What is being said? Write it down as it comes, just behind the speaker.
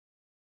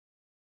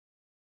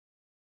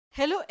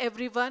Hello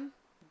everyone,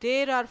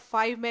 there are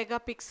 5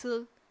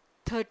 megapixel,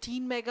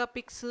 13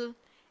 megapixel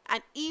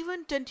and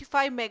even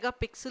 25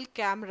 megapixel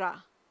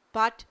camera.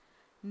 But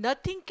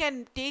nothing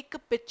can take a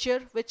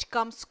picture which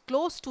comes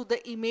close to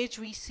the image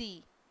we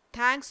see,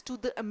 thanks to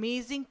the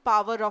amazing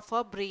power of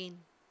our brain.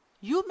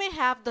 You may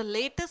have the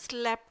latest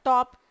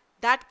laptop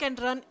that can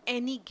run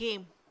any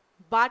game,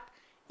 but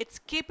its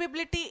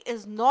capability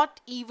is not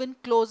even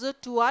closer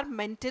to our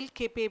mental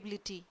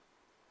capability.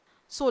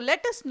 So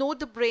let us know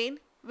the brain,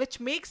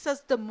 which makes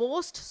us the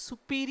most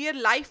superior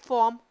life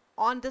form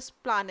on this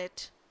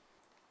planet.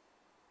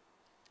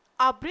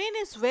 Our brain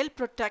is well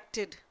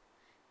protected.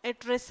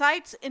 It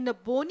resides in a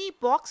bony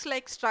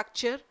box-like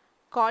structure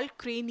called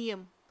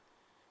cranium,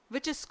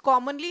 which is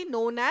commonly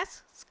known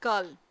as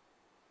skull.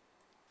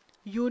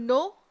 You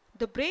know,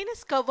 the brain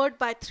is covered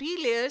by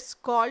 3 layers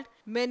called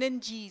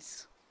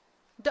meninges.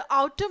 The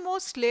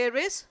outermost layer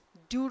is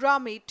dura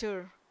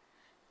mater.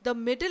 The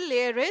middle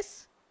layer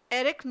is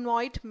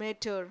arachnoid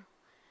mater.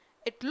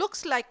 It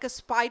looks like a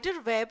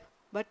spider web,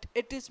 but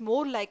it is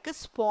more like a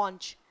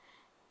sponge.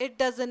 It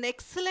does an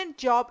excellent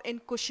job in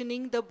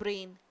cushioning the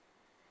brain.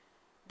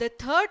 The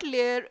third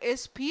layer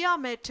is pia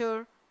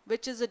mater,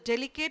 which is a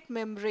delicate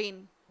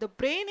membrane. The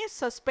brain is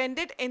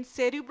suspended in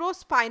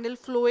cerebrospinal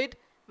fluid,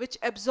 which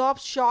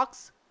absorbs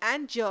shocks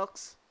and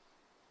jerks.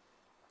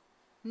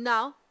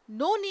 Now,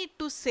 no need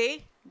to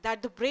say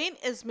that the brain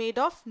is made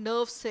of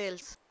nerve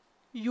cells.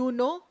 You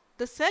know,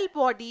 the cell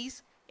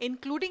bodies,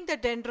 including the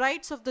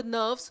dendrites of the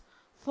nerves,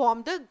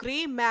 form the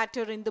grey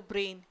matter in the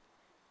brain.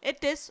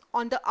 It is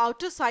on the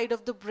outer side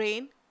of the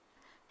brain,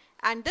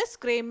 and this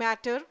grey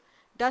matter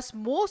does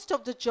most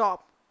of the job.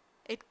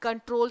 It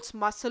controls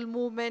muscle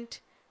movement,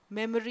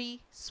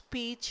 memory,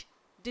 speech,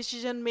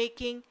 decision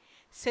making,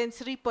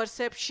 sensory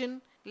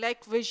perception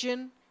like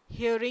vision,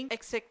 hearing,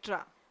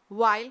 etc.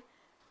 While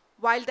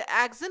the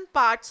axon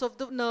parts of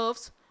the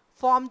nerves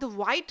form the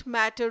white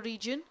matter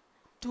region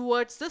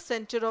towards the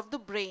center of the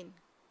brain.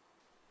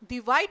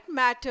 The white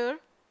matter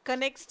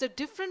connects the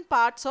different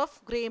parts of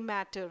grey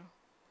matter.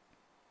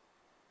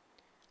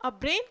 Our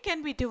brain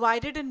can be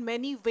divided in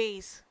many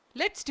ways.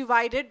 Let's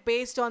divide it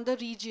based on the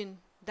region,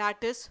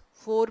 that is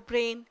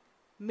forebrain,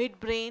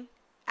 midbrain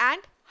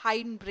and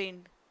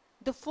hindbrain.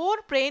 The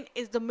forebrain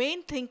is the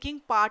main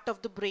thinking part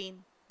of the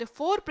brain. The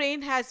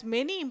forebrain has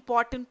many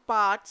important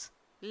parts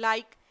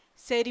like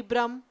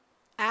cerebrum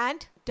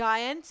and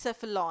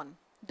diencephalon.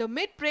 The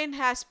midbrain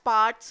has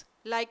parts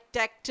like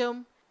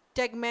tectum,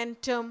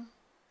 tegmentum,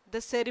 the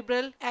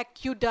cerebral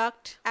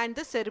aqueduct and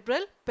the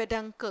cerebral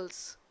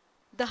peduncles.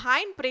 The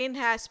hindbrain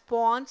has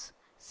pons,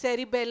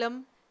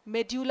 cerebellum,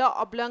 medulla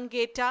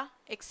oblongata,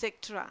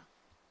 etc.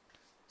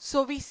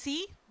 So we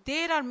see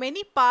there are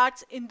many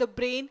parts in the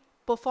brain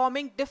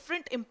performing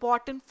different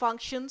important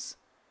functions.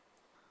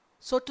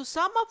 So to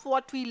sum up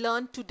what we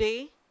learned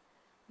today,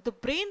 the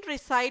brain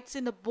resides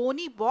in a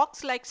bony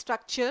box-like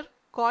structure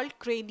called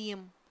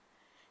cranium.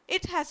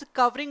 It has a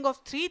covering of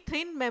 3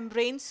 thin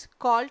membranes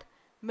called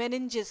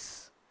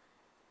meninges.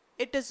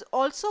 It is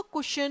also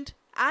cushioned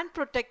and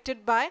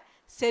protected by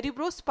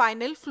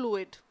cerebrospinal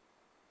fluid.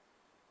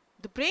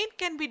 The brain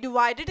can be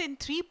divided in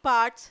 3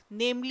 parts,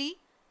 namely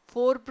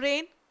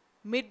forebrain,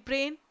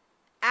 midbrain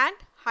and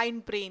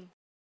hindbrain.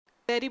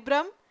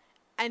 Cerebrum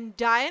and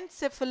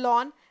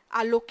diencephalon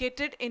are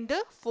located in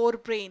the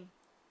forebrain.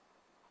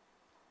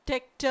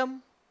 Tectum,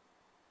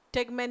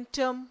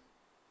 tegmentum,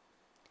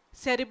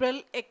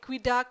 cerebral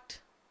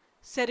aqueduct,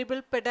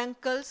 cerebral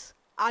peduncles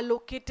are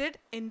located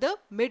in the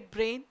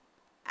midbrain,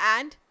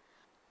 and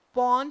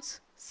pons,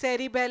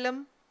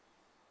 cerebellum,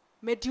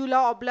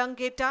 medulla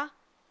oblongata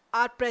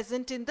are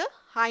present in the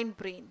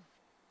hindbrain.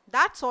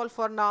 That's all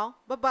for now.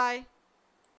 Bye-bye.